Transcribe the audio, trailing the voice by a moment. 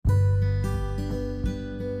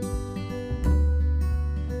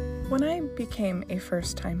When I became a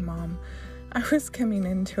first-time mom, I was coming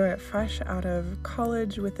into it fresh out of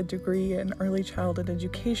college with a degree in early childhood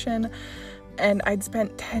education, and I'd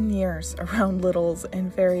spent 10 years around littles in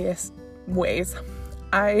various ways.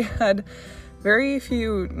 I had very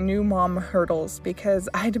few new mom hurdles because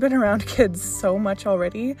I'd been around kids so much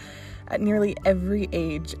already at nearly every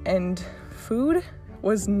age, and food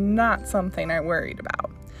was not something I worried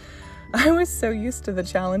about. I was so used to the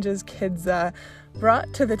challenges kids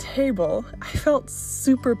brought to the table, I felt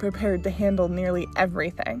super prepared to handle nearly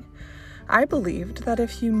everything. I believed that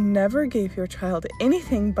if you never gave your child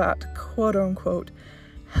anything but quote-unquote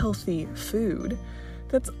healthy food,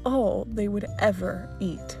 that's all they would ever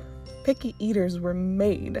eat. Picky eaters were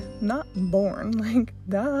made, not born, like,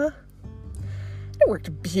 duh. It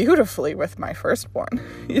worked beautifully with my firstborn.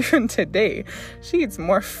 Even today, she eats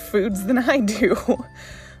more foods than I do.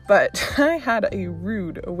 But I had a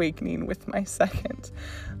rude awakening with my second,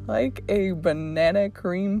 like a banana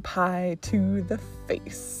cream pie to the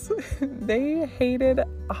face. They hated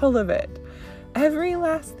all of it, every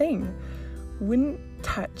last thing. Wouldn't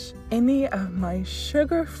touch any of my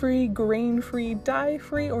sugar-free, grain-free,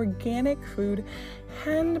 dye-free organic food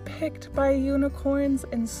hand-picked by unicorns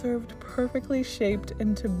and served perfectly shaped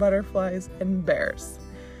into butterflies and bears.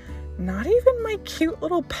 Not even my cute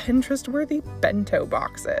little Pinterest-worthy bento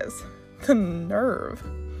boxes. The nerve.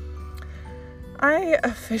 I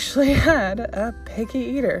officially had a picky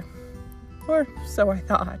eater. Or so I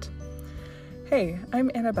thought. Hey, I'm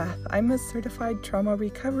Annabeth. I'm a certified trauma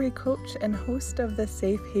recovery coach and host of the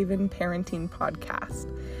Safe Haven Parenting podcast.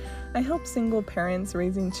 I help single parents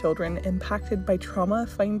raising children impacted by trauma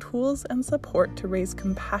find tools and support to raise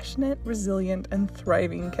compassionate, resilient, and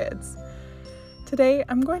thriving kids. Today,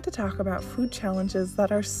 I'm going to talk about food challenges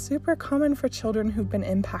that are super common for children who've been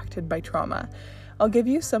impacted by trauma. I'll give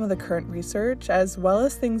you some of the current research as well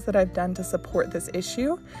as things that I've done to support this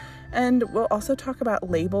issue, and we'll also talk about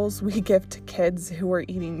labels we give to kids who are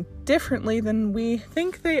eating differently than we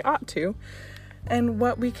think they ought to, and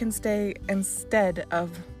what we can say instead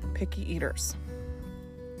of picky eaters.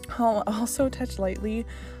 I'll also touch lightly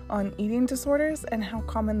on eating disorders and how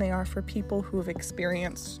common they are for people who have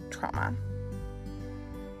experienced trauma.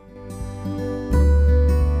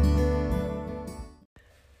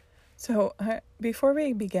 So, before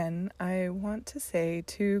we begin, I want to say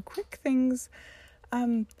two quick things.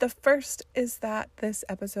 The first is that this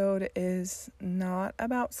episode is not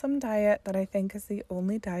about some diet that I think is the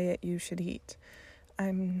only diet you should eat.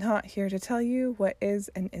 I'm not here to tell you what is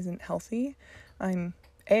and isn't healthy. I'm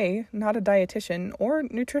A, not a dietitian or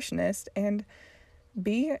nutritionist, and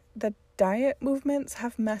B, the diet movements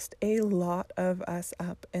have messed a lot of us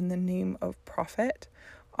up in the name of profit,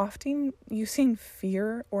 often using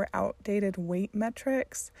fear or outdated weight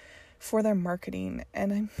metrics for their marketing,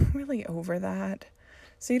 and I'm really over that.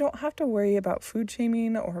 So you don't have to worry about food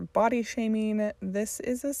shaming or body shaming. This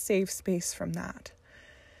is a safe space from that.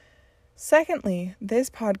 Secondly, this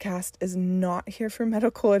podcast is not here for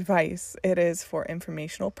medical advice. It is for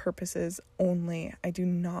informational purposes only. I do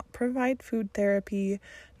not provide food therapy,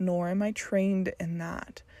 nor am I trained in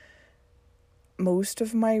that. Most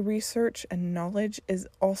of my research and knowledge is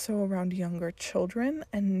also around younger children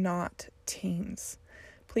and not teens.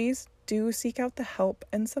 Please do seek out the help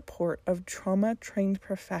and support of trauma-trained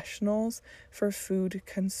professionals for food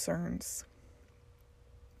concerns.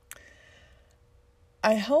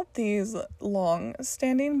 I held these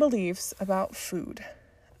long-standing beliefs about food.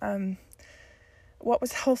 What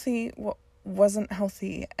was healthy, what wasn't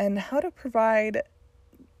healthy, and how to provide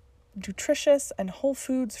nutritious and whole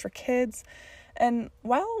foods for kids. And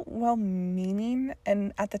while well-meaning,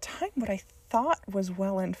 and at the time what I thought was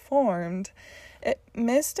well-informed, it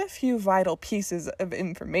missed a few vital pieces of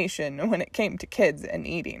information when it came to kids and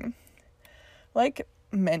eating. Like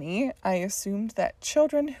many, I assumed that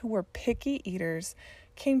children who were picky eaters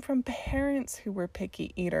came from parents who were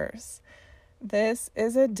picky eaters. This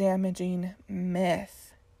is a damaging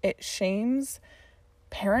myth. It shames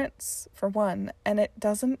parents, for one, and it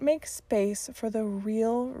doesn't make space for the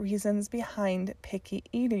real reasons behind picky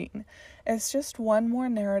eating. It's just one more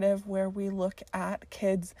narrative where we look at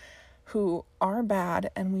kids who are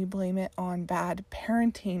bad and we blame it on bad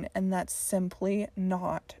parenting, and that's simply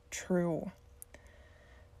not true.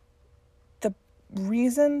 The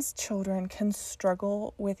reasons children can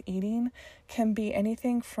struggle with eating can be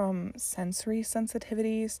anything from sensory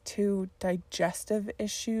sensitivities to digestive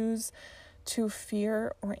issues, to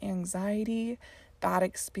fear or anxiety, bad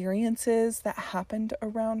experiences that happened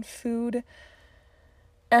around food.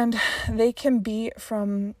 And they can be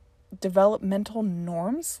from developmental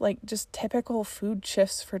norms, like just typical food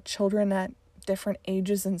shifts for children at different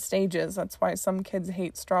ages and stages. That's why some kids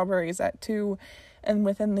hate strawberries at 2, and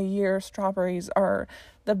within the year, strawberries are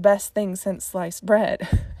the best thing since sliced bread.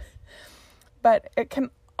 But it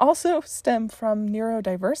can also stem from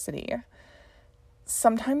neurodiversity.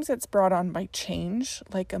 Sometimes it's brought on by change,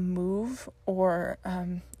 like a move or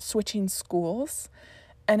switching schools,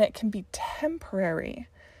 and it can be temporary.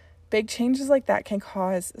 Big changes like that can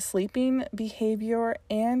cause sleeping, behavior,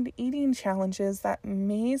 and eating challenges that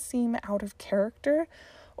may seem out of character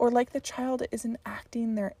or like the child isn't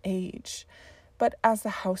acting their age. But as the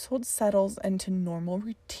household settles into normal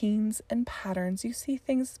routines and patterns, you see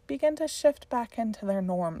things begin to shift back into their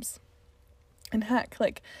norms. And heck,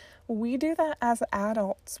 we do that as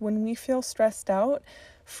adults. When we feel stressed out,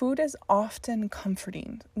 food is often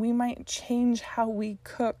comforting. We might change how we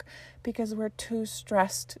cook because we're too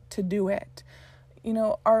stressed to do it.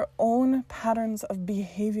 Our own patterns of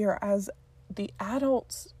behavior as the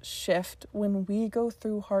adults shift when we go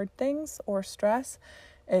through hard things or stress.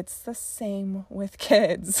 It's the same with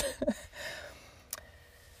kids.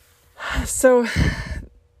 So,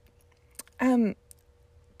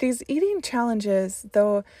 these eating challenges,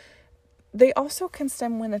 though, they also can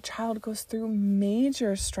stem when a child goes through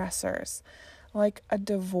major stressors, like a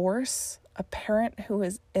divorce, a parent who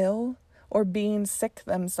is ill or being sick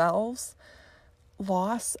themselves,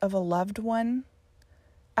 loss of a loved one,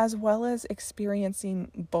 as well as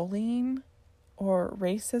experiencing bullying or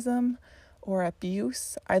racism or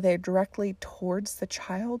abuse, either directly towards the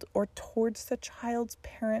child or towards the child's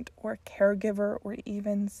parent or caregiver or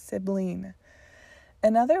even sibling.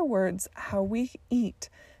 In other words, how we eat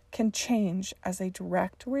can change as a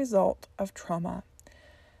direct result of trauma.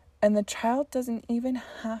 And the child doesn't even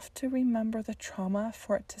have to remember the trauma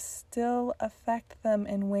for it to still affect them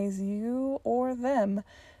in ways you or them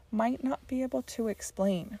might not be able to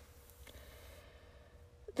explain.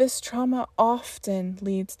 This trauma often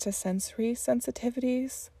leads to sensory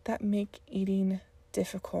sensitivities that make eating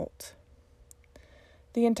difficult.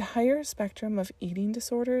 The entire spectrum of eating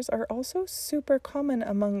disorders are also super common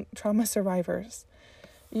among trauma survivors.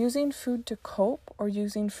 Using food to cope or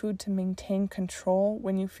using food to maintain control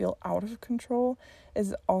when you feel out of control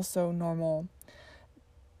is also normal.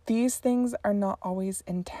 These things are not always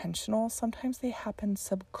intentional. Sometimes they happen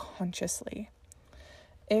subconsciously.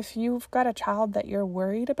 If you've got a child that you're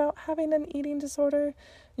worried about having an eating disorder,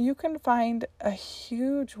 you can find a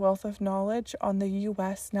huge wealth of knowledge on the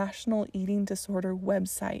U.S. National Eating Disorder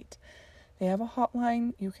website. They have a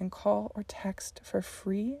hotline you can call or text for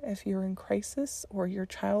free if you're in crisis or your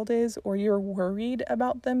child is, or you're worried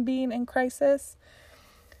about them being in crisis.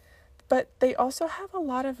 But they also have a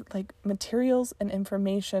lot of materials and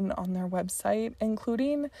information on their website,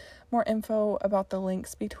 including more info about the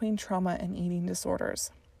links between trauma and eating disorders.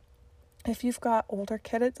 If you've got older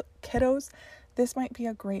kiddos, this might be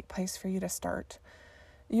a great place for you to start.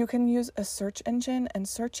 You can use a search engine and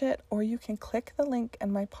search it, or you can click the link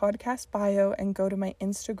in my podcast bio and go to my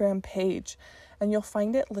Instagram page, and you'll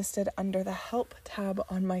find it listed under the Help tab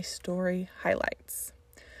on my story highlights.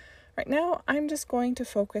 Right now, I'm just going to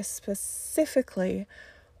focus specifically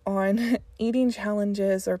on eating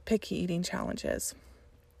challenges or picky eating challenges.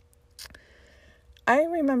 I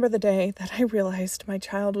remember the day that I realized my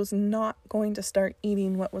child was not going to start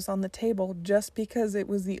eating what was on the table just because it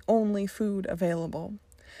was the only food available.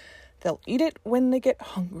 They'll eat it when they get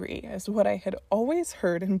hungry, is what I had always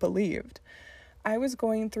heard and believed. I was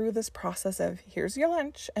going through this process of, here's your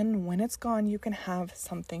lunch, and when it's gone, you can have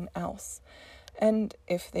something else. And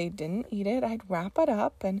if they didn't eat it, I'd wrap it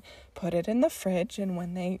up and put it in the fridge, and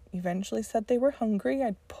when they eventually said they were hungry,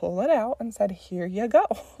 I'd pull it out and said, here you go.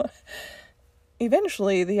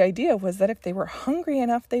 Eventually, the idea was that if they were hungry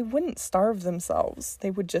enough, they wouldn't starve themselves. They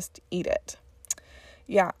would just eat it.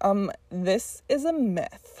 Yeah, this is a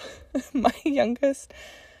myth. When my youngest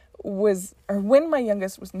was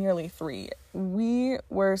nearly 3, we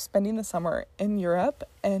were spending the summer in Europe,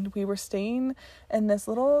 and we were staying in this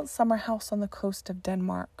little summer house on the coast of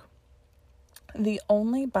Denmark. The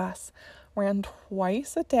only bus ran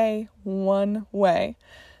twice a day, one way.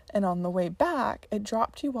 And on the way back, it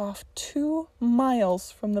dropped you off 2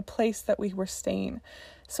 miles from the place that we were staying.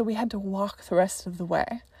 So we had to walk the rest of the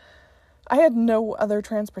way. I had no other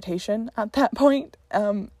transportation at that point,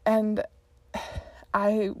 and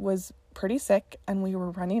I was pretty sick, and we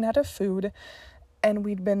were running out of food,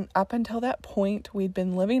 and up until that point, we'd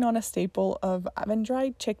been living on a staple of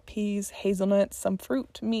oven-dried chickpeas, hazelnuts, some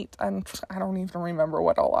fruit, meat, and I don't even remember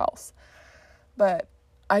what all else. But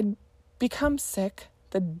I'd become sick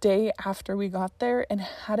the day after we got there and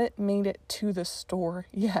hadn't made it to the store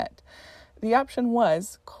yet. The option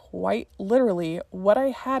was, quite literally, what I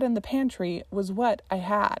had in the pantry was what I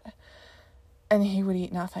had. And he would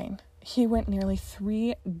eat nothing. He went nearly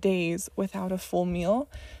 3 days without a full meal,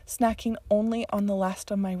 snacking only on the last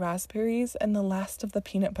of my raspberries and the last of the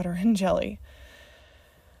peanut butter and jelly.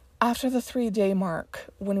 After the 3-day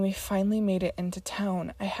mark, when we finally made it into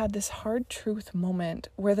town, I had this hard truth moment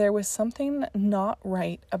where there was something not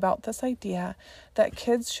right about this idea that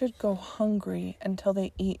kids should go hungry until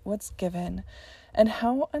they eat what's given, and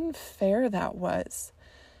how unfair that was.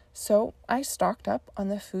 So I stocked up on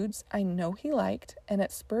the foods I know he liked, and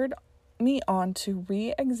it spurred me on to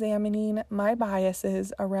re-examining my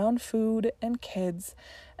biases around food and kids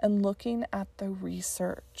and looking at the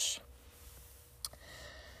research.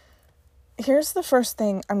 Here's the first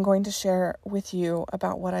thing I'm going to share with you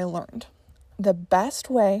about what I learned. The best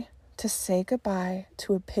way to say goodbye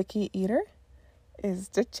to a picky eater is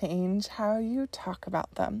to change how you talk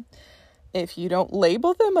about them. If you don't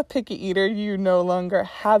label them a picky eater, you no longer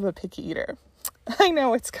have a picky eater. I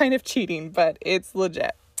know it's kind of cheating, but it's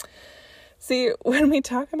legit. See, when we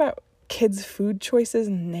talk about kids' food choices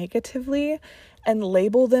negatively and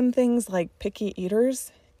label them things like picky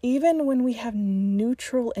eaters, even when we have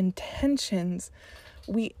neutral intentions,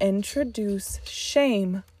 we introduce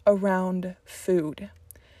shame around food.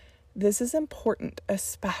 This is important,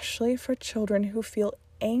 especially for children who feel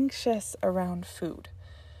anxious around food.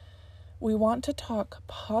 We want to talk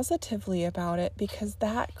positively about it because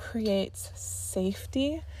that creates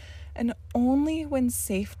safety, and only when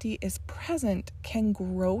safety is present can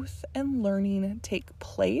growth and learning take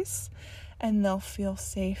place, and they'll feel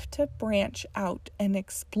safe to branch out and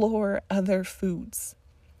explore other foods.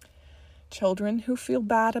 Children who feel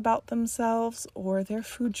bad about themselves or their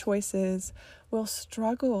food choices will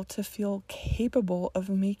struggle to feel capable of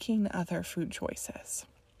making other food choices.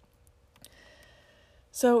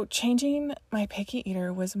 So changing my picky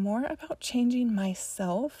eater was more about changing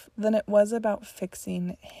myself than it was about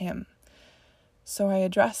fixing him. So I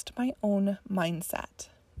addressed my own mindset.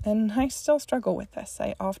 And I still struggle with this.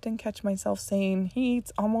 I often catch myself saying he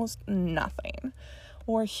eats almost nothing,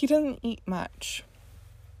 or he doesn't eat much.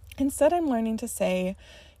 Instead, I'm learning to say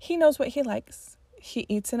he knows what he likes. He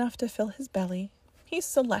eats enough to fill his belly. He's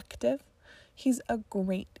selective. He's a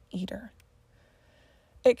great eater.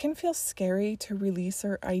 It can feel scary to release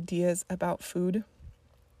our ideas about food.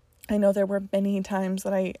 I know there were many times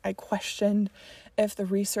that I questioned if the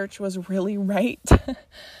research was really right.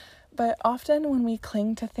 But often when we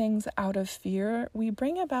cling to things out of fear, we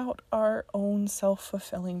bring about our own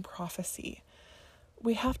self-fulfilling prophecy.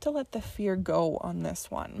 We have to let the fear go on this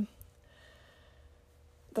one.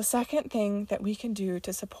 The second thing that we can do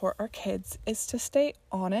to support our kids is to stay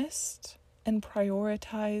honest and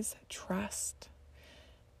prioritize trust.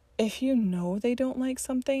 If you know they don't like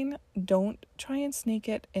something, don't try and sneak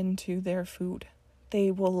it into their food.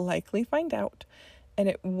 They will likely find out, and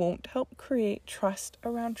it won't help create trust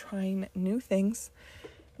around trying new things.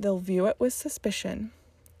 They'll view it with suspicion.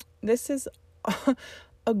 This is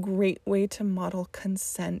a great way to model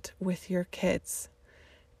consent with your kids.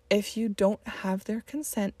 If you don't have their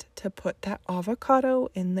consent to put that avocado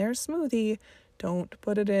in their smoothie, don't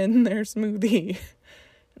put it in their smoothie.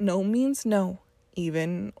 No means no,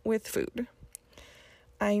 even with food.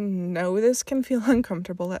 I know this can feel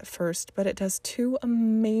uncomfortable at first, but it does two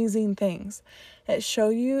amazing things. It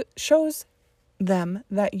shows them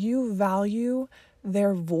that you value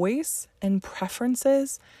their voice and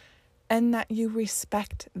preferences and that you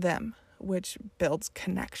respect them, which builds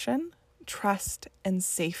connection, trust, and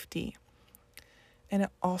safety. And it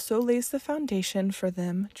also lays the foundation for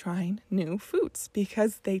them trying new foods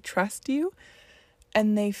because they trust you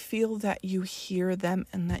and they feel that you hear them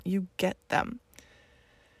and that you get them.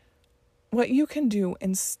 What you can do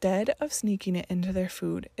instead of sneaking it into their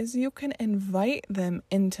food is you can invite them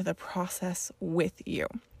into the process with you.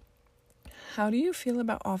 How do you feel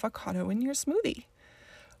about avocado in your smoothie?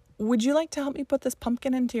 Would you like to help me put this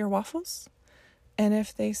pumpkin into your waffles? And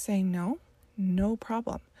if they say no, no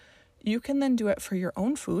problem. You can then do it for your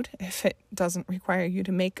own food if it doesn't require you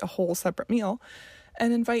to make a whole separate meal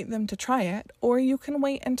and invite them to try it, or you can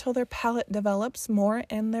wait until their palate develops more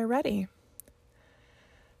and they're ready.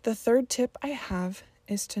 The third tip I have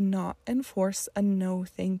is to not enforce a no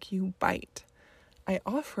thank you bite. I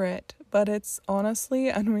offer it, but it's honestly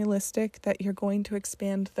unrealistic that you're going to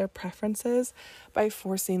expand their preferences by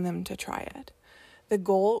forcing them to try it. The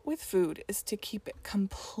goal with food is to keep it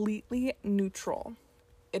completely neutral.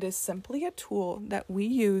 It is simply a tool that we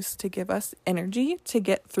use to give us energy to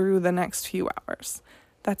get through the next few hours.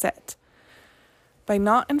 That's it. By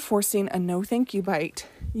not enforcing a no thank you bite,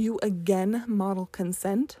 you again model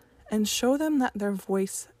consent and show them that their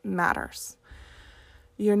voice matters.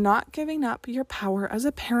 You're not giving up your power as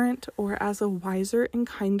a parent or as a wiser and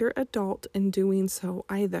kinder adult in doing so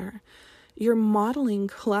either. You're modeling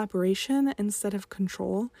collaboration instead of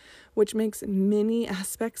control, which makes many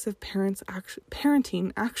aspects of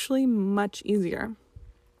parenting actually much easier.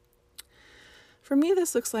 For me,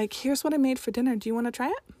 this looks like, here's what I made for dinner. Do you want to try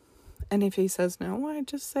it? And if he says no, I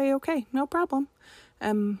just say, okay, no problem,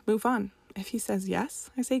 and move on. If he says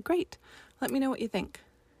yes, I say, great. Let me know what you think.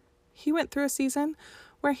 He went through a season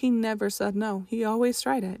where he never said no. He always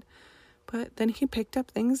tried it. But then he picked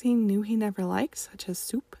up things he knew he never liked, such as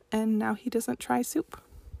soup, and now he doesn't try soup.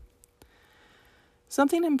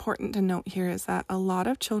 Something important to note here is that a lot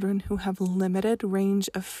of children who have limited range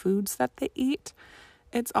of foods that they eat,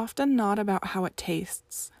 it's often not about how it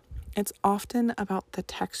tastes. It's often about the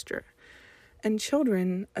texture. And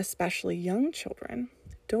children, especially young children,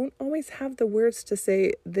 don't always have the words to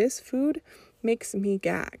say, this food makes me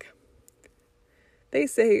gag. They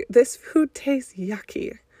say, this food tastes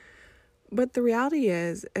yucky. But the reality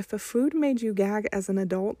is, if a food made you gag as an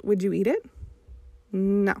adult, would you eat it?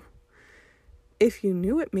 No. If you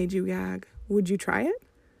knew it made you gag, would you try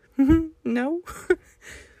it? No.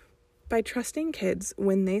 By trusting kids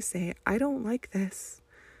when they say, I don't like this,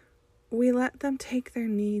 we let them take their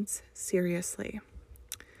needs seriously.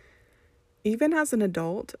 Even as an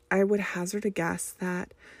adult, I would hazard a guess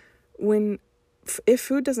that if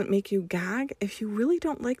food doesn't make you gag, if you really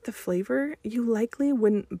don't like the flavor, you likely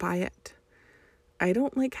wouldn't buy it. I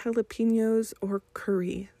don't like jalapenos or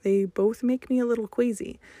curry. They both make me a little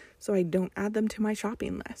queasy, so I don't add them to my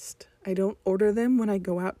shopping list. I don't order them when I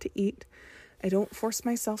go out to eat. I don't force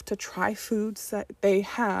myself to try foods that they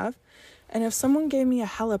have. And if someone gave me a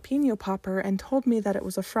jalapeno popper and told me that it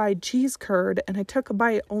was a fried cheese curd and I took a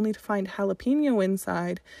bite only to find jalapeno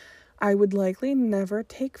inside, I would likely never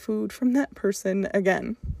take food from that person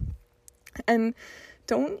again. And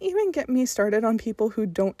don't even get me started on people who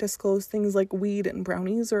don't disclose things like weed in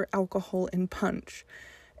brownies or alcohol in punch.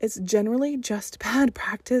 It's generally just bad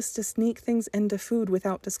practice to sneak things into food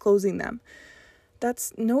without disclosing them.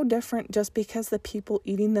 That's no different just because the people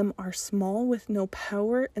eating them are small with no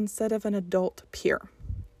power instead of an adult peer.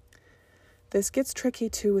 This gets tricky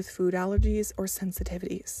too with food allergies or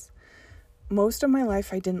sensitivities. Most of my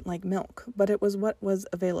life I didn't like milk, but it was what was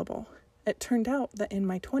available. It turned out that in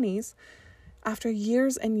my 20s, after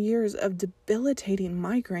years and years of debilitating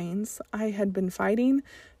migraines I had been fighting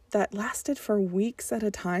that lasted for weeks at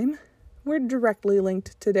a time, were directly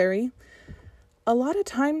linked to dairy. A lot of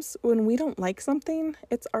times when we don't like something,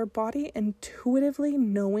 it's our body intuitively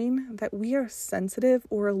knowing that we are sensitive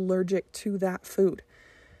or allergic to that food.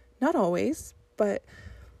 Not always, but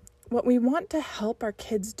what we want to help our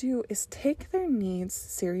kids do is take their needs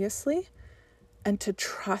seriously and to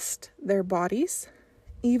trust their bodies,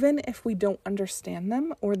 even if we don't understand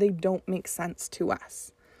them or they don't make sense to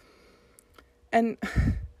us. And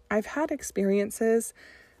I've had experiences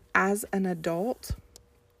as an adult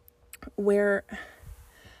where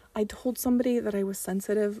I told somebody that I was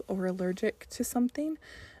sensitive or allergic to something,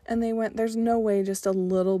 and they went, there's no way just a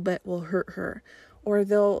little bit will hurt her. Or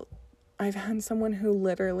I've had someone who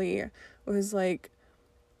literally was like,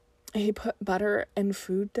 he put butter in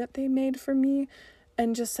food that they made for me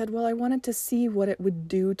and just said, well, I wanted to see what it would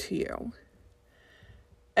do to you.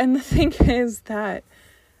 And the thing is that,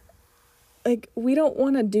 we don't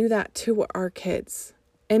want to do that to our kids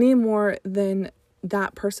any more than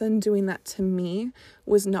that person doing that to me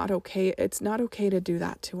was not okay. It's not okay to do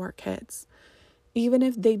that to our kids. Even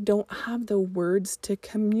if they don't have the words to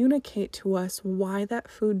communicate to us why that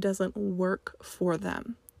food doesn't work for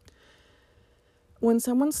them. When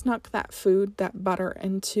someone snuck that butter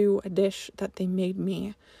into a dish that they made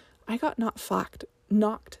me, I got knocked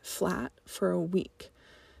flat for a week.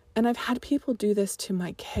 And I've had people do this to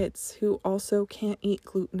my kids who also can't eat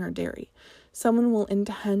gluten or dairy. Someone will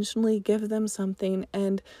intentionally give them something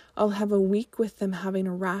and I'll have a week with them having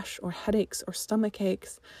a rash or headaches or stomach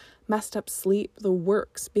aches, messed up sleep, the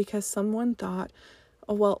works, because someone thought,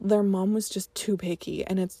 oh, well, their mom was just too picky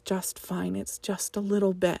and it's just fine. It's just a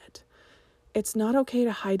little bit. It's not okay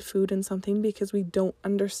to hide food in something because we don't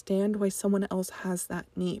understand why someone else has that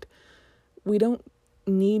need. We don't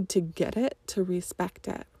need to get it to respect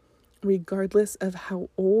it, regardless of how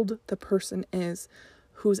old the person is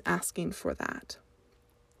who's asking for that.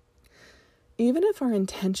 Even if our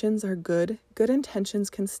intentions are good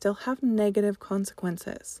intentions can still have negative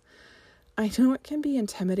consequences. I know it can be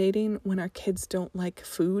intimidating when our kids don't like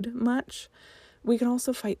food much. We can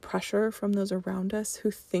also fight pressure from those around us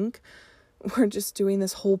who think we're just doing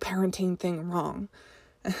this whole parenting thing wrong.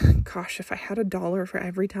 Gosh, if I had $1 for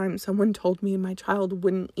every time someone told me my child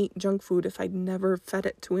wouldn't eat junk food if I'd never fed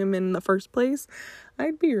it to him in the first place,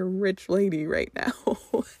 I'd be a rich lady right now.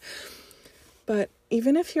 But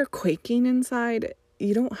even if you're quaking inside,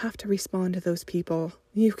 you don't have to respond to those people.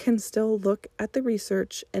 You can still look at the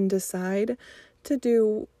research and decide to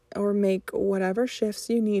do or make whatever shifts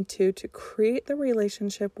you need to create the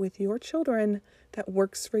relationship with your children that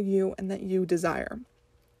works for you and that you desire.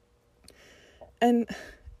 And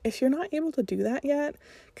if you're not able to do that yet,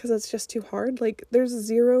 because it's just too hard, like, there's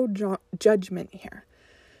zero judgment here.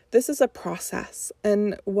 This is a process.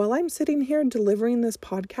 And while I'm sitting here delivering this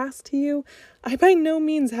podcast to you, I by no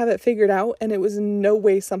means have it figured out, and it was in no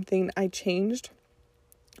way something I changed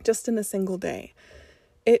just in a single day.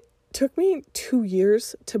 It took me 2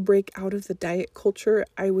 years to break out of the diet culture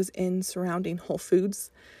I was in surrounding Whole Foods,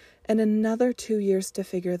 and another 2 years to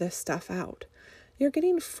figure this stuff out. You're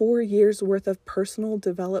getting 4 years worth of personal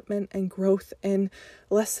development and growth in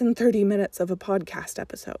less than 30 minutes of a podcast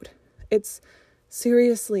episode. It's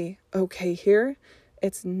seriously okay here.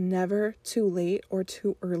 It's never too late or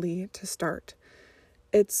too early to start.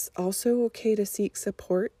 It's also okay to seek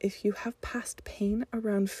support if you have past pain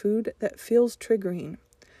around food that feels triggering.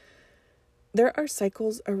 There are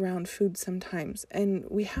cycles around food sometimes, and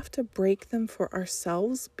we have to break them for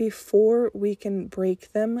ourselves before we can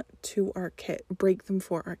break them for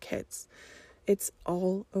our kids. It's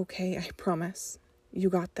all okay, I promise. You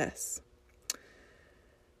got this.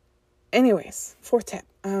 Anyways, fourth tip.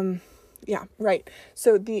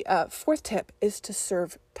 So the fourth tip is to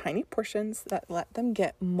serve tiny portions that let them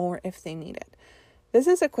get more if they need it. This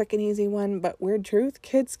is a quick and easy one, but weird truth,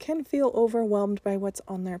 kids can feel overwhelmed by what's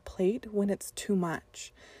on their plate when it's too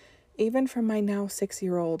much. Even for my now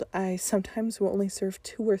 6-year-old, I sometimes will only serve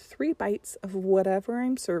 2 or 3 bites of whatever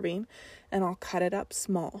I'm serving, and I'll cut it up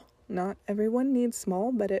small. Not everyone needs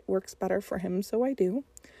small, but it works better for him, so I do.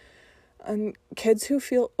 And kids who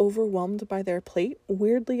feel overwhelmed by their plate,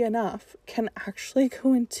 weirdly enough, can actually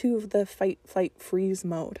go into the fight, flight, freeze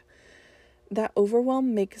mode. That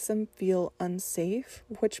overwhelm makes them feel unsafe,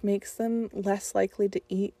 which makes them less likely to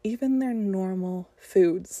eat even their normal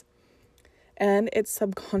foods. And it's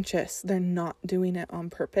subconscious. They're not doing it on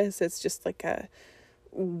purpose. It's just like a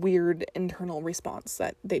weird internal response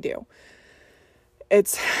that they do.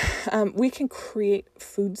 We can create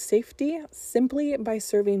food safety simply by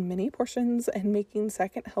serving mini portions and making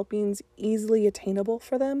second helpings easily attainable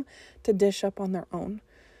for them to dish up on their own,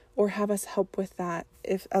 or have us help with that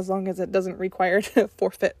as long as it doesn't require to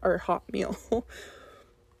forfeit our hot meal.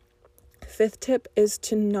 Fifth tip is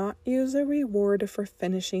to not use a reward for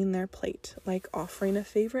finishing their plate, like offering a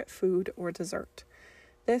favorite food or dessert.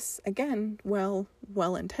 This, again,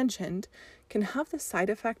 well-intentioned, can have the side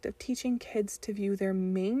effect of teaching kids to view their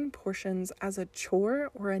main portions as a chore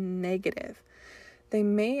or a negative. They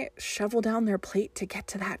may shovel down their plate to get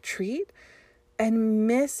to that treat and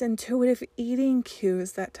miss intuitive eating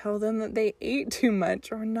cues that tell them that they ate too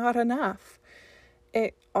much or not enough.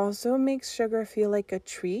 It also makes sugar feel like a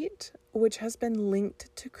treat, which has been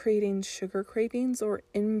linked to creating sugar cravings or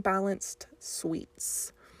imbalanced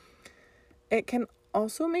sweets. It can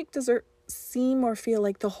also make dessert seem or feel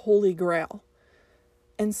like the holy grail.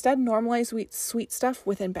 Instead, normalize sweet stuff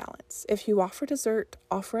within balance. If you offer dessert,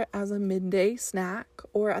 offer it as a midday snack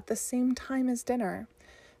or at the same time as dinner.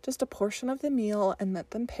 Just a portion of the meal, and let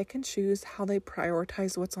them pick and choose how they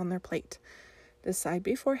prioritize what's on their plate. Decide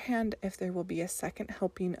beforehand if there will be a second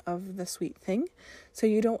helping of the sweet thing, so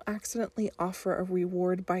you don't accidentally offer a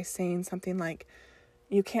reward by saying something like,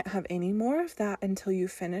 "You can't have any more of that until you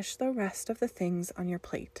finish the rest of the things on your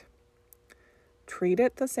plate." Treat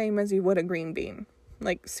it the same as you would a green bean.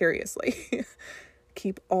 Like, seriously.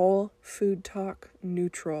 Keep all food talk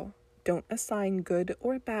neutral. Don't assign good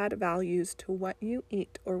or bad values to what you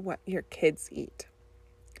eat or what your kids eat.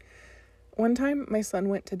 One time, my son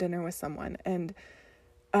went to dinner with someone, and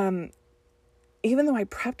even though I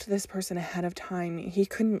prepped this person ahead of time, he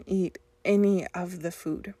couldn't eat any of the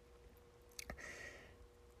food.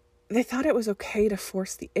 They thought it was okay to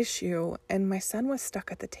force the issue, and my son was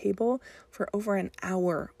stuck at the table for over an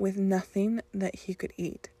hour with nothing that he could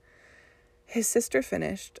eat. His sister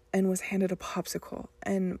finished and was handed a popsicle,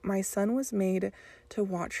 and my son was made to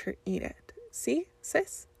watch her eat it. "See,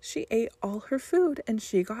 sis, she ate all her food and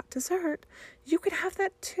she got dessert. You could have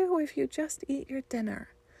that too if you just eat your dinner."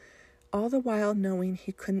 All the while knowing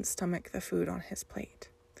he couldn't stomach the food on his plate.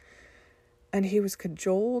 And he was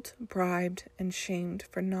cajoled, bribed, and shamed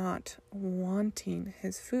for not wanting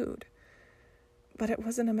his food. But it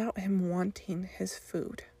wasn't about him wanting his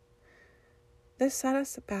food. This set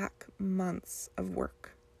us back months of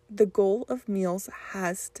work. The goal of meals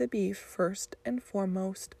has to be first and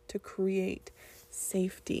foremost to create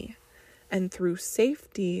safety. And through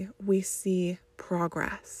safety, we see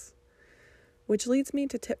progress. Which leads me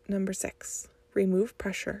to tip number 6. Remove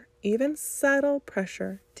pressure, even subtle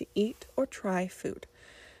pressure, to eat or try food.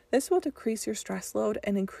 This will decrease your stress load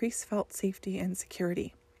and increase felt safety and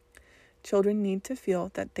security. Children need to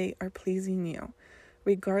feel that they are pleasing you,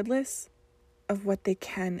 regardless of what they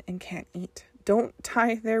can and can't eat. Don't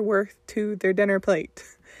tie their worth to their dinner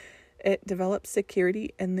plate. It develops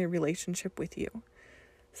security in their relationship with you.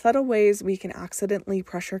 Subtle ways we can accidentally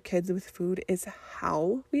pressure kids with food is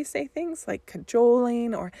how we say things like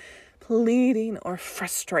cajoling or pleading or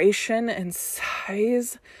frustration and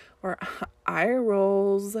sighs or eye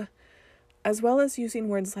rolls, as well as using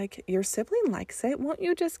words like, your sibling likes it, won't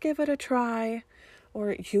you just give it a try?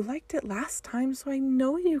 Or, you liked it last time, so I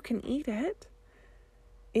know you can eat it.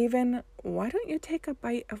 Even, why don't you take a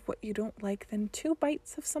bite of what you don't like, then 2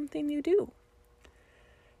 bites of something you do?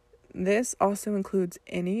 This also includes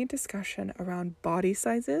any discussion around body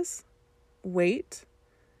sizes, weight,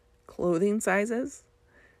 clothing sizes.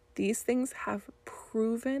 These things have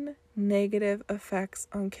proven negative effects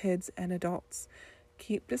on kids and adults.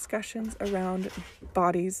 Keep discussions around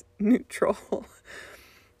bodies neutral.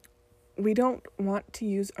 We don't want to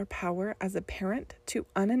use our power as a parent to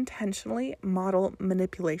unintentionally model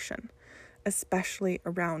manipulation, especially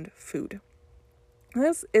around food.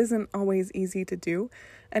 This isn't always easy to do,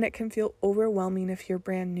 and it can feel overwhelming if you're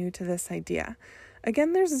brand new to this idea.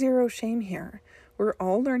 Again, there's zero shame here. We're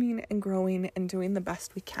all learning and growing and doing the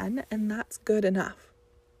best we can, and that's good enough.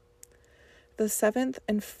 The 7th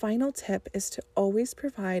and final tip is to always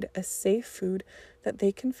provide a safe food that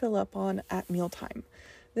they can fill up on at mealtime.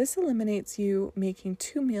 This eliminates you making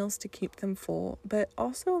 2 meals to keep them full, but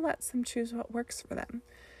also lets them choose what works for them.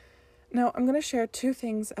 Now, I'm going to share 2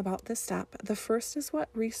 things about this step. The first is what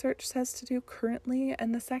research says to do currently,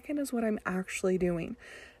 and the second is what I'm actually doing.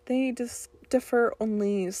 They differ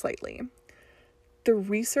only slightly. The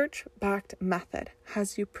research-backed method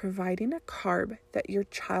has you providing a carb that your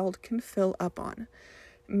child can fill up on.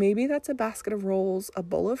 Maybe that's a basket of rolls, a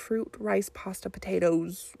bowl of fruit, rice, pasta,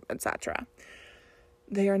 potatoes, etc.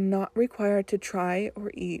 They are not required to try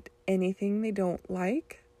or eat anything they don't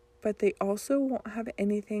like, but they also won't have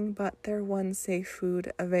anything but their one safe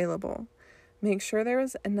food available. Make sure there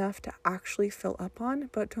is enough to actually fill up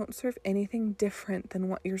on, but don't serve anything different than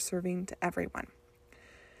what you're serving to everyone.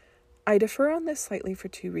 I differ on this slightly for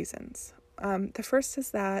 2 reasons. The first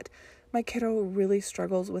is that my kiddo really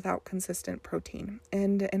struggles without consistent protein.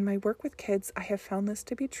 And in my work with kids, I have found this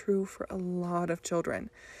to be true for a lot of children.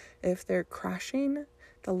 If they're crashing,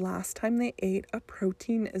 the last time they ate a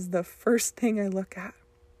protein is the first thing I look at.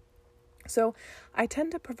 So I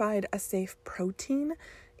tend to provide a safe protein,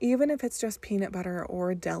 even if it's just peanut butter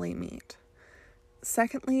or deli meat.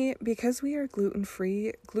 Secondly, because we are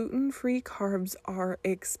gluten-free carbs are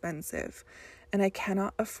expensive, and I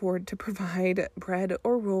cannot afford to provide bread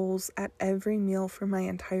or rolls at every meal for my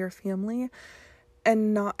entire family,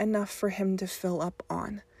 and not enough for him to fill up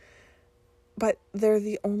on. But they're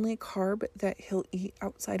the only carb that he'll eat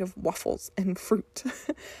outside of waffles and fruit.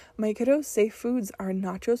 My kiddo's safe foods are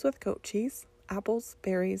nachos with goat cheese, apples,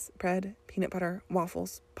 berries, bread, peanut butter,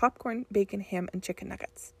 waffles, popcorn, bacon, ham, and chicken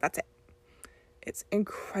nuggets. That's it. It's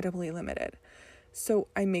incredibly limited. So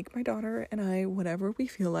I make my daughter and I whatever we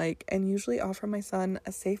feel like, and usually offer my son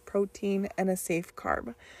a safe protein and a safe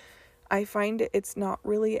carb. I find it's not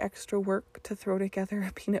really extra work to throw together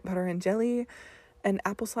a peanut butter and jelly and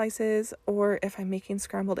apple slices, or if I'm making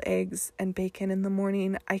scrambled eggs and bacon in the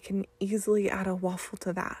morning, I can easily add a waffle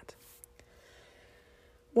to that.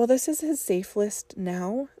 While this is his safe list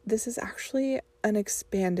now, this is actually an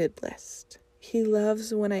expanded list. He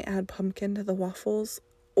loves when I add pumpkin to the waffles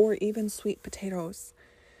or even sweet potatoes.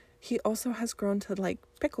 He also has grown to like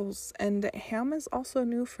pickles, and ham is also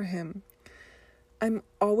new for him. I'm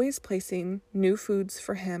always placing new foods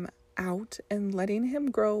for him out and letting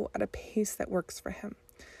him grow at a pace that works for him.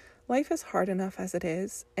 Life is hard enough as it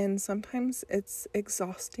is, and sometimes it's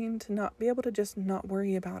exhausting to not be able to just not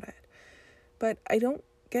worry about it. But I don't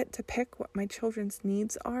get to pick what my children's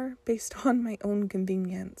needs are based on my own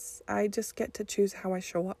convenience. I just get to choose how I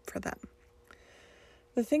show up for them.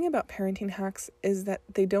 The thing about parenting hacks is that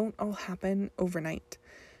they don't all happen overnight.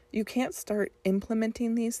 You can't start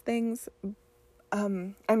implementing these things.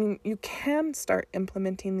 You can start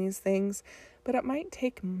implementing these things, but it might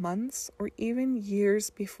take months or even years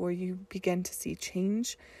before you begin to see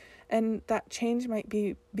change. And that change might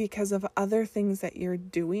be because of other things that you're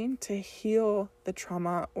doing to heal the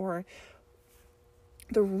trauma or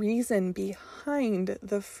the reason behind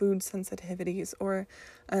the food sensitivities, or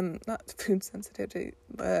not food sensitivity,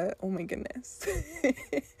 but oh my goodness,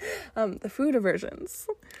 the food aversions.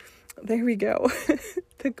 There we go.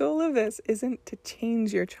 The goal of this isn't to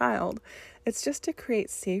change your child. It's just to create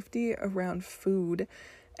safety around food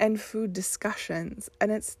and food discussions.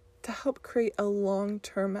 And it's to help create a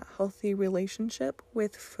long-term healthy relationship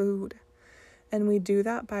with food. And we do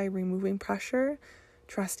that by removing pressure,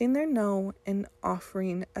 trusting their no, and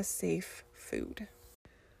offering a safe food.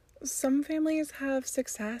 Some families have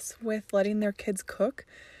success with letting their kids cook.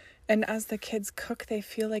 And as the kids cook, they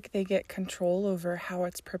feel like they get control over how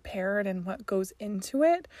it's prepared and what goes into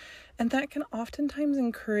it. And that can oftentimes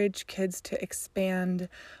encourage kids to expand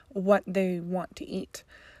what they want to eat.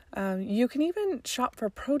 You can even shop for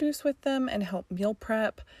produce with them and help meal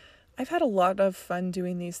prep. I've had a lot of fun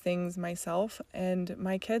doing these things myself, and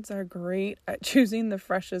my kids are great at choosing the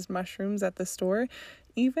freshest mushrooms at the store,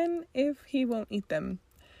 even if he won't eat them.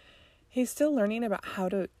 He's still learning about how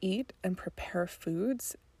to eat and prepare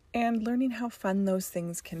foods, and learning how fun those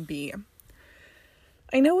things can be.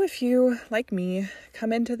 I know if you, like me,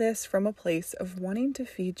 come into this from a place of wanting to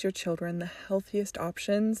feed your children the healthiest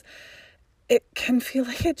options, it can feel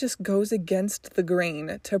like it just goes against the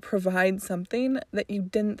grain to provide something that you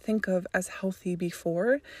didn't think of as healthy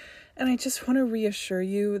before. And I just want to reassure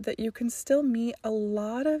you that you can still meet a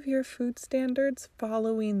lot of your food standards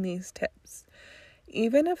following these tips.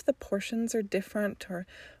 Even if the portions are different or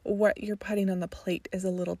what you're putting on the plate is a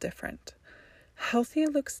little different. Healthy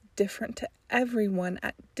looks different to everyone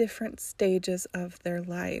at different stages of their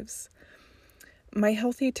lives. My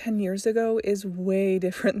healthy 10 years ago is way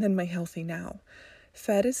different than my healthy now.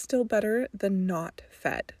 Fed is still better than not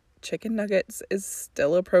fed. Chicken nuggets is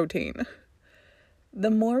still a protein. The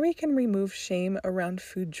more we can remove shame around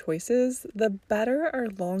food choices, the better our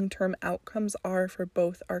long-term outcomes are for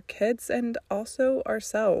both our kids and also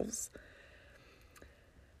ourselves.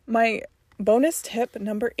 My bonus tip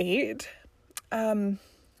number 8,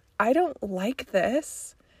 I don't like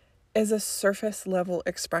this, is a surface level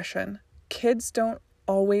expression. Kids don't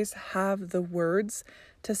always have the words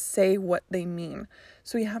to say what they mean,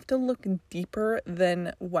 so we have to look deeper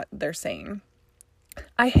than what they're saying.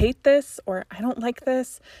 I hate this, or I don't like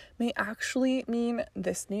this, may actually mean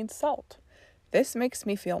this needs salt. This makes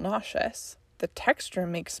me feel nauseous. The texture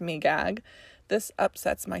makes me gag. This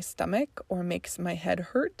upsets my stomach or makes my head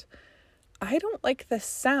hurt. I don't like the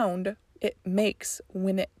sound it makes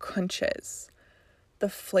when it crunches. The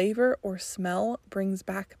flavor or smell brings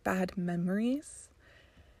back bad memories.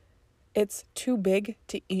 It's too big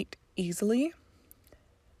to eat easily.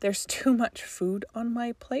 There's too much food on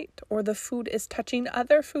my plate, or the food is touching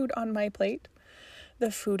other food on my plate. The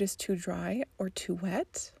food is too dry or too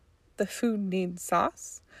wet. The food needs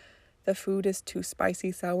sauce. The food is too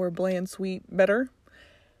spicy, sour, bland, sweet, bitter.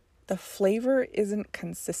 The flavor isn't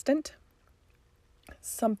consistent.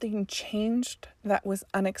 Something changed that was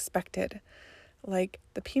unexpected. Like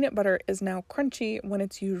the peanut butter is now crunchy when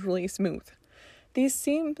it's usually smooth. These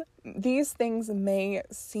things may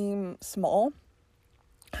seem small,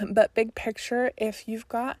 but big picture, if you've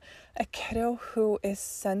got a kiddo who is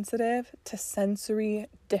sensitive to sensory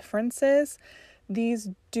differences, these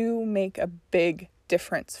do make a big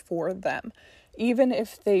difference for them, even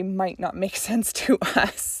if they might not make sense to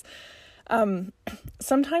us.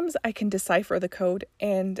 Sometimes I can decipher the code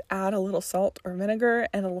and add a little salt or vinegar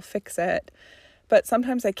and it'll fix it, but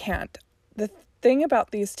sometimes I can't. The thing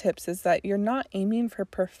about these tips is that you're not aiming for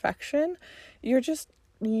perfection. You're just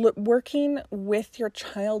working with your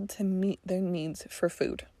child to meet their needs for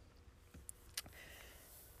food.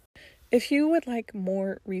 If you would like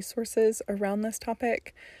more resources around this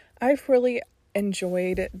topic, I've really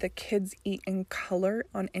enjoyed the Kids Eat in Color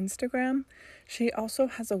on Instagram. She also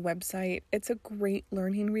has a website. It's a great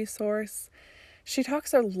learning resource. She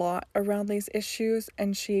talks a lot around these issues,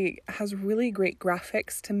 and she has really great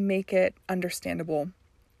graphics to make it understandable.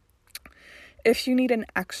 If you need an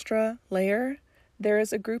extra layer, there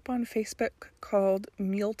is a group on Facebook called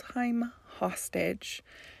Mealtime Hostage,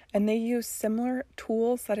 and they use similar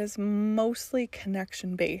tools that is mostly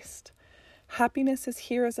connection-based. Happiness is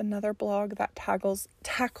Here is another blog that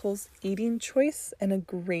tackles eating choice in a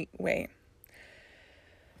great way.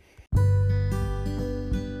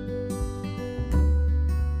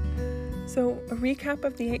 So a recap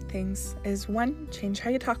of the 8 things is 1, change how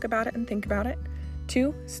you talk about it and think about it.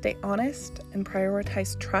 2, stay honest and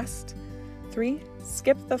prioritize trust. 3,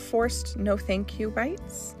 skip the forced no thank you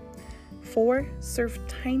bites. 4, serve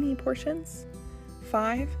tiny portions.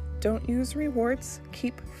 5, don't use rewards,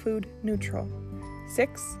 keep food neutral.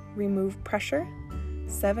 6, remove pressure.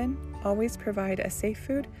 7, always provide a safe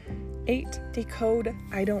food. 8, decode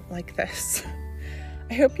I don't like this.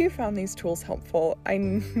 I hope you found these tools helpful. I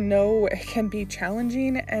know it can be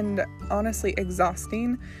challenging and honestly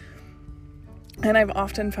exhausting, and I've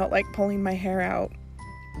often felt like pulling my hair out.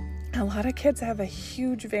 A lot of kids have a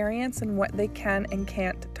huge variance in what they can and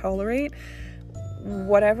can't tolerate.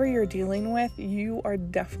 Whatever you're dealing with, you are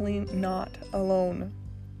definitely not alone.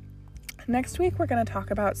 Next week, we're going to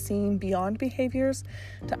talk about seeing beyond behaviors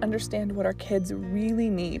to understand what our kids really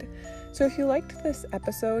need. So if you liked this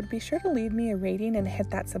episode, be sure to leave me a rating and hit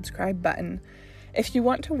that subscribe button. If you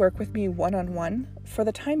want to work with me one-on-one, for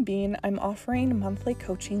the time being, I'm offering monthly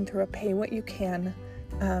coaching through a pay-what-you-can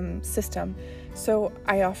system. So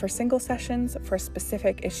I offer single sessions for a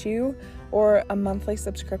specific issue or a monthly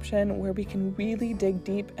subscription where we can really dig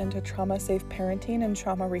deep into trauma-safe parenting and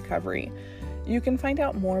trauma recovery. You can find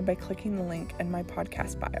out more by clicking the link in my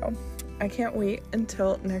podcast bio. I can't wait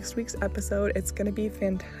until next week's episode. It's going to be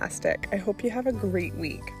fantastic. I hope you have a great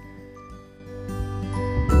week.